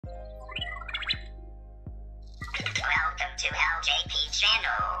Welcome to LJP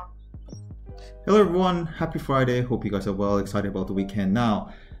channel. Hello everyone, happy Friday. Hope you guys are well, excited about the weekend.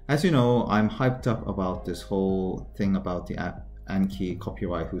 Now, as you know, I'm hyped up about this whole thing about the app Anki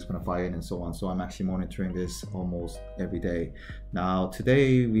copyright, who's going to buy it and so on. So I'm actually monitoring this almost every day. Now,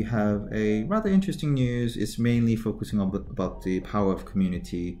 today we have a rather interesting news. It's mainly focusing on about the power of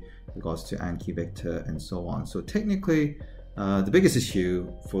community in regards to Anki Vector and so on. So technically, the biggest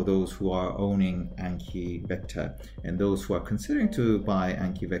issue for those who are owning Anki Vector and those who are considering to buy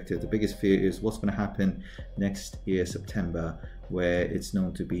Anki Vector, the biggest fear is what's going to happen next year, September, where it's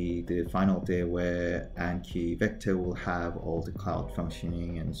known to be the final day where Anki Vector will have all the cloud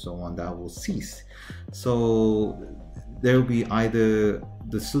functioning and so on. That will cease. So there will be either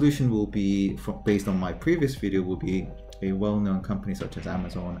the solution will be based on my previous video, will be a well-known company such as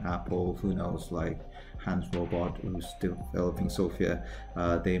Amazon, Apple, who knows, like Hans Robot, who's still developing Sophia.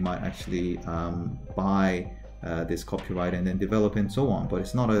 They might actually buy this copyright and then develop and so on, but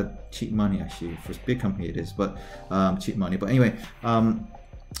it's not a cheap money. Actually, for a big company it is, but cheap money. But anyway,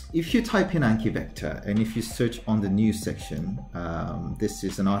 if you type in Anki Vector and if you search on the news section, this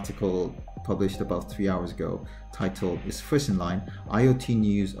is an article published about 3 hours ago titled, it's first in line, IoT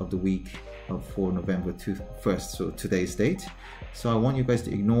news of the week for November 1st, so today's date. So I want you guys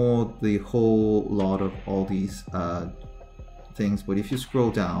to ignore the whole lot of all these things, but if you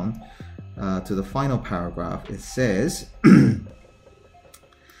scroll down to the final paragraph, it says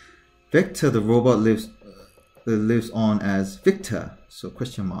Vector the robot lives on as Victor, so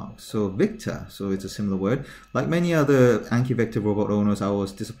question mark. So Victor, so it's a similar word. Like many other Anki Vector robot owners, I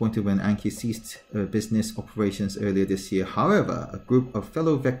was disappointed when Anki ceased business operations earlier this year. However, a group of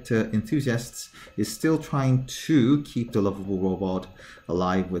fellow Vector enthusiasts is still trying to keep the lovable robot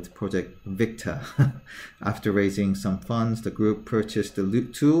alive with Project Victor. After raising some funds, the group purchased the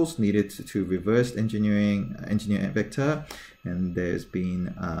tools needed to reverse engineer Vector, and there's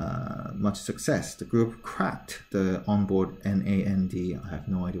been much success. The group cracked the onboard NAND, I have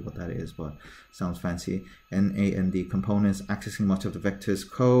no idea what that is, but sounds fancy, NAND components accessing much of the Vector's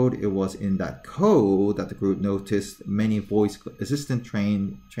code. It was in that code that the group noticed many voice assistant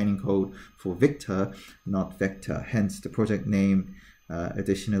training code for Victor, not Vector, hence the project name.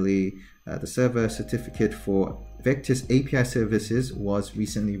 Additionally, the server certificate for Vector's API services was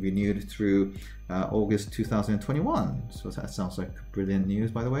recently renewed through August 2021. So that sounds like brilliant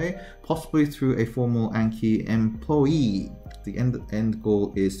news, by the way. Possibly through a formal Anki employee. The end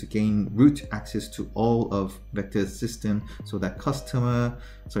goal is to gain root access to all of Vector's system so that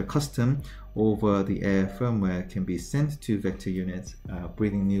custom over-the-air firmware can be sent to Vector units,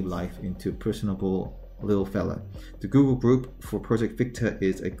 breathing new life into personable little fella. The Google group for Project Victor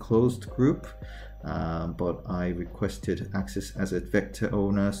is a closed group, but I requested access as a Vector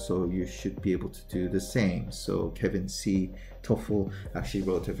owner, so you should be able to do the same. So Kevin C. Toffel actually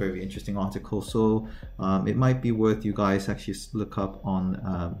wrote a very interesting article, so it might be worth you guys actually look up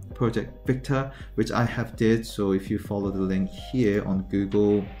on Project Victor, which I have did. So if you follow the link here on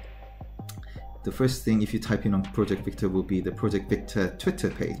Google, the first thing, if you type in on Project Victor, will be the Project Victor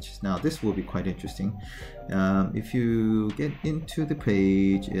Twitter page. Now this will be quite interesting. If you get into the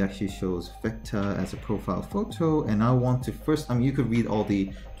page, it actually shows Vector as a profile photo, and I want to first, you could read all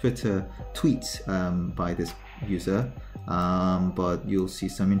the Twitter tweets by this user, but you'll see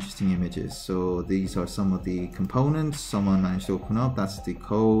some interesting images. So these are some of the components someone managed to open up. That's the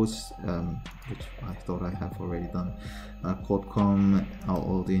codes, which I thought I have already done. Qualcomm,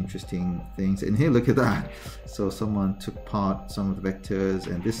 all the interesting things. And here, look at that. So someone took part some of the vectors,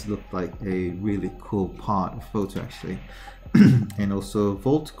 and this looked like a really cool photo actually. And also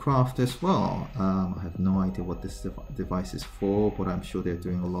Voltcraft as well. I have no idea what this device is for, but I'm sure they're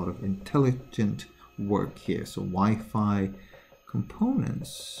doing a lot of intelligent work here. So Wi-Fi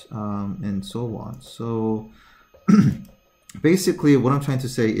components and so on. So basically what I'm trying to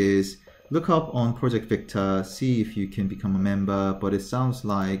say is look up on Project Victor, see if you can become a member, but it sounds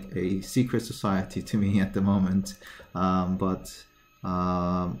like a secret society to me at the moment. But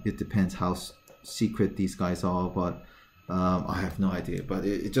it depends how secret these guys are, but I have no idea. But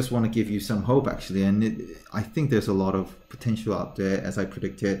I just want to give you some hope actually, and I think there's a lot of potential out there, as I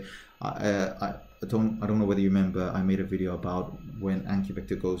predicted. I don't know whether you remember, I made a video about when Anki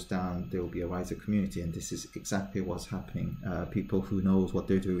Vector goes down, there will be a riser community, and this is exactly what's happening. People who knows what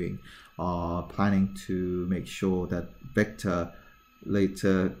they're doing are planning to make sure that Vector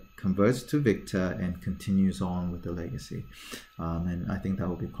later converts to Victor and continues on with the legacy. And I think that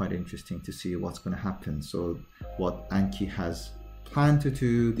will be quite interesting to see what's going to happen. So what Anki has planned to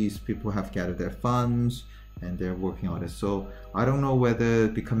do, these people have gathered their funds, and they're working on it. So I don't know whether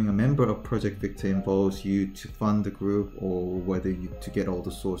becoming a member of Project Victor involves you to fund the group, or whether you to get all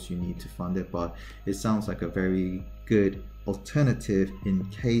the source you need to fund it, but it sounds like a very good alternative in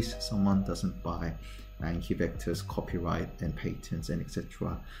case someone doesn't buy Anki Vector's copyright and patents and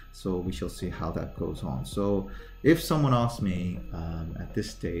etc. So we shall see how that goes on. So if someone asks me at this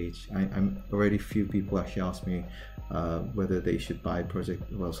stage, I'm already few people actually asked me whether they should buy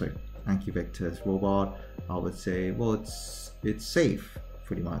Anki Vector's robot. I would say, well, it's safe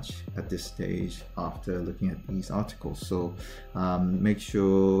pretty much at this stage after looking at these articles. So make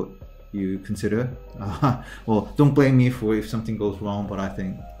sure you consider, well, don't blame me for if something goes wrong, but I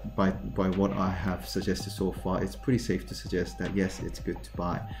think by what I have suggested so far, it's pretty safe to suggest that yes, it's good to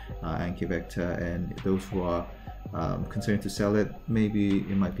buy Anki Vector, and those who are considering to sell it, maybe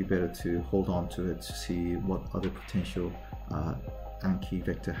it might be better to hold on to it to see what other potential Anki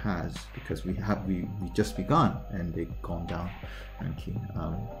Vector has, because we just begun and they've gone down Anki.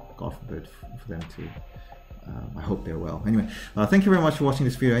 God forbid for them to. I hope they're well. Anyway, thank you very much for watching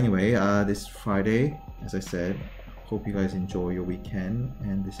this video anyway, this Friday, as I said. Hope you guys enjoy your weekend,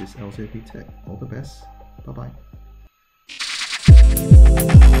 and this is LJP Tech. All the best. Bye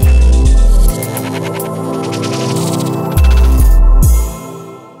bye.